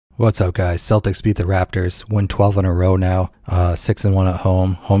What's up, guys? Celtics beat the Raptors, win 12 in a row now, 6-1 at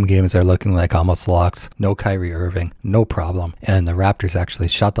home. Home games are looking like almost locks. No Kyrie Irving, no problem. And the Raptors actually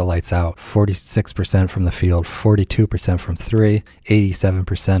shot the lights out, 46% from the field, 42% from three,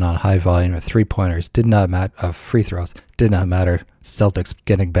 87% on high volume of three-pointers. Did not matter, free throws. Did not matter. Celtics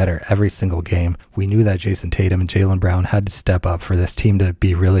getting better every single game. We knew that Jason Tatum and Jaylen Brown had to step up for this team to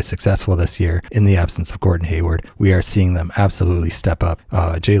be really successful this year in the absence of Gordon Hayward. We are seeing them absolutely step up.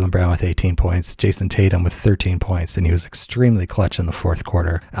 Jaylen Brown with 18 points, Jason Tatum with 13 points, and he was extremely clutch in the fourth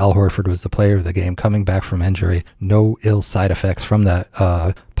quarter. Al Horford was the player of the game coming back from injury. No ill side effects from that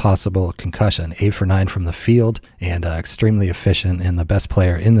possible concussion. 8 for 9 from the field and extremely efficient and the best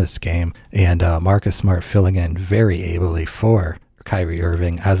player in this game. And Marcus Smart filling in very ably for Kyrie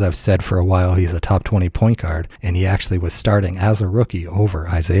Irving. As I've said for a while, he's a top 20 point guard, and he actually was starting as a rookie over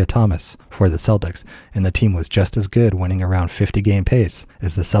Isaiah Thomas for the Celtics, and the team was just as good, winning around 50 game pace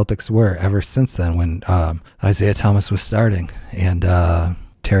as the Celtics were ever since then when Isaiah Thomas was starting. And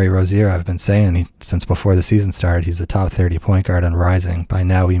Terry Rozier, I've been saying since before the season started, he's a top 30 point guard and rising. By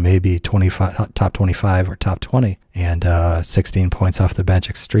now he may be top 25 or top 20, and 16 points off the bench,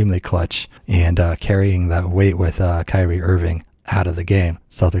 extremely clutch, and carrying that weight with Kyrie Irving out of the game.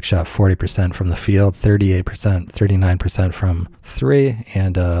 Celtics shot 40% from the field, 38%, 39% from three,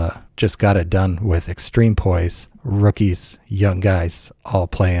 and just got it done with extreme poise. Rookies, young guys, all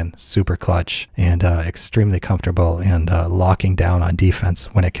playing super clutch and extremely comfortable and locking down on defense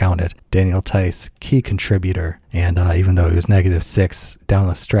when it counted. Daniel Tice, key contributor, and even though he was -6 down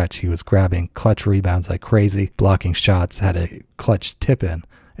the stretch, he was grabbing clutch rebounds like crazy, blocking shots, had a clutch tip in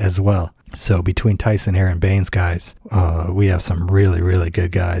as well. So between Tyson, Aaron Baines guys, we have some really, really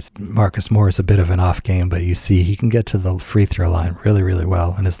good guys. Marcus Moore is a bit of an off game, but you see he can get to the free throw line really, really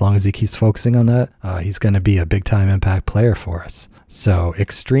well. And as long as he keeps focusing on that, he's going to be a big time impact player for us. So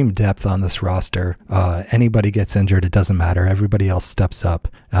extreme depth on this roster. Anybody gets injured, it doesn't matter. Everybody else steps up.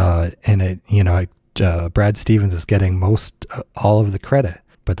 And Brad Stevens is getting all of the credit.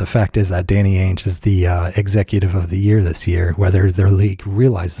 But the fact is that Danny Ainge is the executive of the year this year, whether their league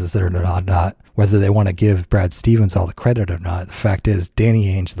realizes it or not, whether they want to give Brad Stevens all the credit or not. The fact is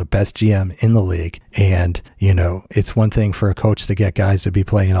Danny Ainge, the best GM in the league. And, it's one thing for a coach to get guys to be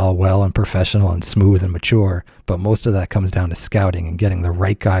playing all well and professional and smooth and mature, but most of that comes down to scouting and getting the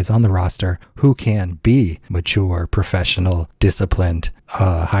right guys on the roster who can be mature, professional, disciplined,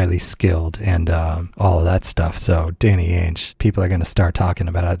 highly skilled, and all of that stuff. So Danny Ainge, people are going to start talking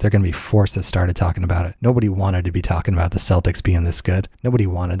about it. They're going to be forced to start talking about it. Nobody wanted to be talking about the Celtics being this good. Nobody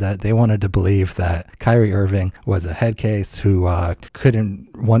wanted that. They wanted to believe that Kyrie Irving was a head case who couldn't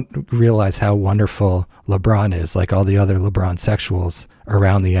realize how wonderful LeBron is, like all the other LeBron sexuals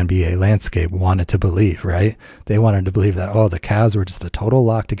around the NBA landscape wanted to believe, right? They wanted to believe that, the Cavs were just a total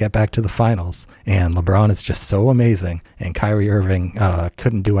lock to get back to the finals, and LeBron is just so amazing, and Kyrie Irving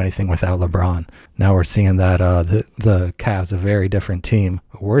couldn't do anything without LeBron. Now we're seeing that the Cavs, a very different team,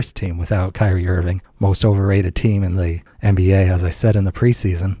 a worse team without Kyrie Irving, most overrated team in the NBA, as I said in the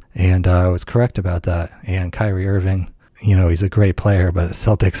preseason, and I was correct about that. And Kyrie Irving, he's a great player, but the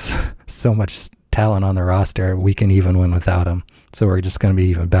Celtics, so much talent on the roster, we can even win without him. So we're just going to be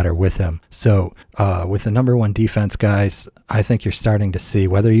even better with him. So with the number one defense, guys, I think you're starting to see,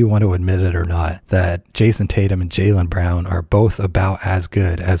 whether you want to admit it or not, that Jason Tatum and Jaylen Brown are both about as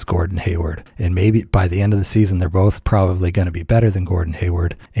good as Gordon Hayward. And maybe by the end of the season, they're both probably going to be better than Gordon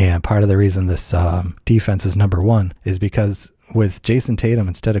Hayward. And part of the reason this defense is number one is because with Jason Tatum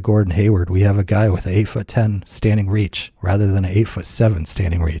instead of Gordon Hayward, we have a guy with an 8'10" standing reach rather than an 8'7"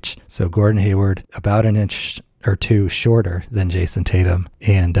 standing reach. So Gordon Hayward about an inch or two shorter than Jason Tatum,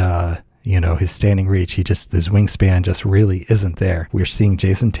 and his standing reach, his wingspan just really isn't there. We're seeing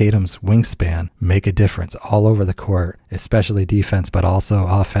Jason Tatum's wingspan make a difference all over the court, especially defense, but also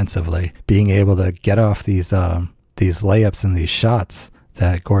offensively, being able to get off these layups and these shots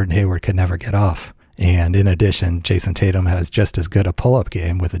that Gordon Hayward could never get off. And in addition, Jason Tatum has just as good a pull-up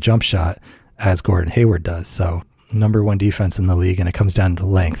game with a jump shot as Gordon Hayward does. So number one defense in the league, and it comes down to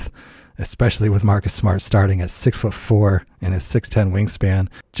length, especially with Marcus Smart starting at 6'4" and his 6'10" wingspan.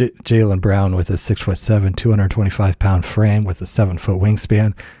 Jaylen Brown with a 6'7", 225-pound frame with a 7-foot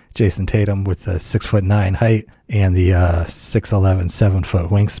wingspan. Jason Tatum with the 6'9" height and the 6'11", 7-foot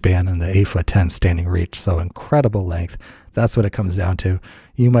wingspan and the 8'10" standing reach. So incredible length. That's what it comes down to.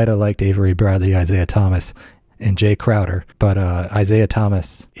 You might have liked Avery Bradley, Isaiah Thomas, and Jay Crowder, but Isaiah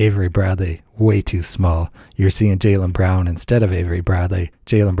Thomas, Avery Bradley, way too small. You're seeing Jaylen Brown instead of Avery Bradley.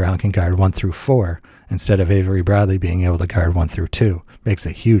 Jaylen Brown can guard 1 through 4 instead of Avery Bradley being able to guard 1 through 2. Makes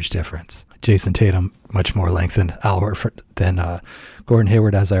a huge difference. Jason Tatum, much more length than Gordon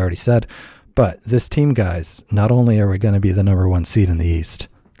Hayward, as I already said. But this team, guys, not only are we going to be the number 1 seed in the East,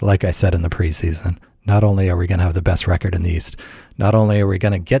 like I said in the preseason, not only are we going to have the best record in the East, not only are we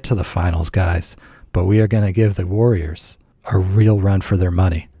going to get to the finals, guys, but we are going to give the Warriors a real run for their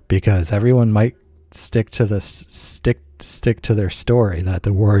money, because everyone might stick to their story that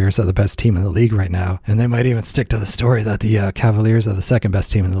the Warriors are the best team in the league right now, and they might even stick to the story that the Cavaliers are the second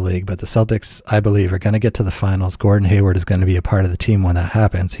best team in the league. But the Celtics, I believe, are going to get to the finals. Gordon Hayward is going to be a part of the team when that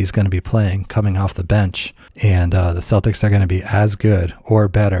happens. He's going to be playing, coming off the bench, and the Celtics are going to be as good or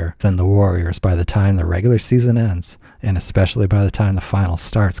better than the Warriors by the time the regular season ends, and especially by the time the finals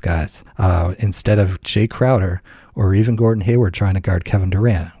starts, guys. Instead of Jay Crowder or even Gordon Hayward trying to guard Kevin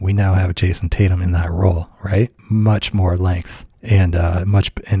Durant, we now have Jason Tatum in that role, right? Much more length and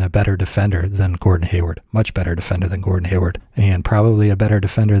a better defender than Gordon Hayward. Much better defender than Gordon Hayward, and probably a better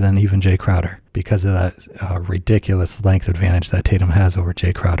defender than even Jay Crowder, because of that ridiculous length advantage that Tatum has over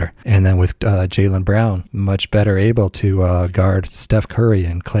Jay Crowder. And then with Jaylen Brown, much better able to guard Steph Curry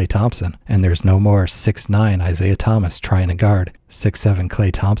and Klay Thompson. And there's no more 6'9" Isaiah Thomas trying to guard 6'7"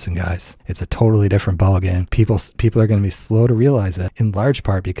 Klay Thompson, guys. It's a totally different ballgame. People are going to be slow to realize it, in large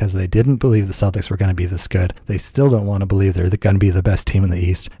part because they didn't believe the Celtics were going to be this good. They still don't want to believe they're going to be the best team in the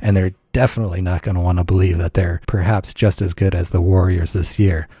East, and they're definitely not going to want to believe that they're perhaps just as good as the Warriors this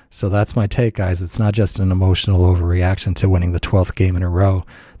year. So that's my take, guys. It's not just an emotional overreaction to winning the 12th game in a row.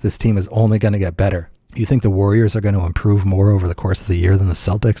 This team is only going to get better. You think the Warriors are going to improve more over the course of the year than the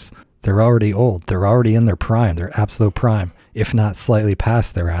Celtics? They're already old. They're already in their prime, their absolute prime, if not slightly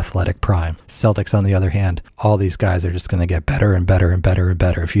past their athletic prime. Celtics, on the other hand, all these guys are just going to get better and better and better and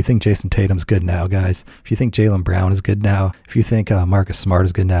better. If you think Jason Tatum's good now, guys, if you think Jaylen Brown is good now, if you think Marcus Smart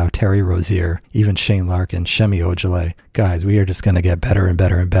is good now, Terry Rozier, even Shane Larkin, Shemi Ojeleye, guys, we are just going to get better and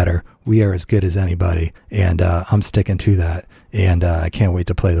better and better. We are as good as anybody, and I'm sticking to that. And I can't wait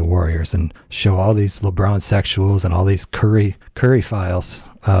to play the Warriors and show all these LeBron sexuals and all these Curry files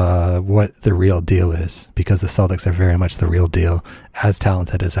what the real deal is, because the Celtics are very much the real deal, as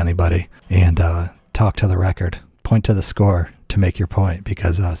talented as anybody. And talk to the record, point to the score to make your point,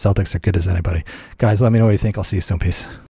 because Celtics are good as anybody. Guys, let me know what you think. I'll see you soon. Peace.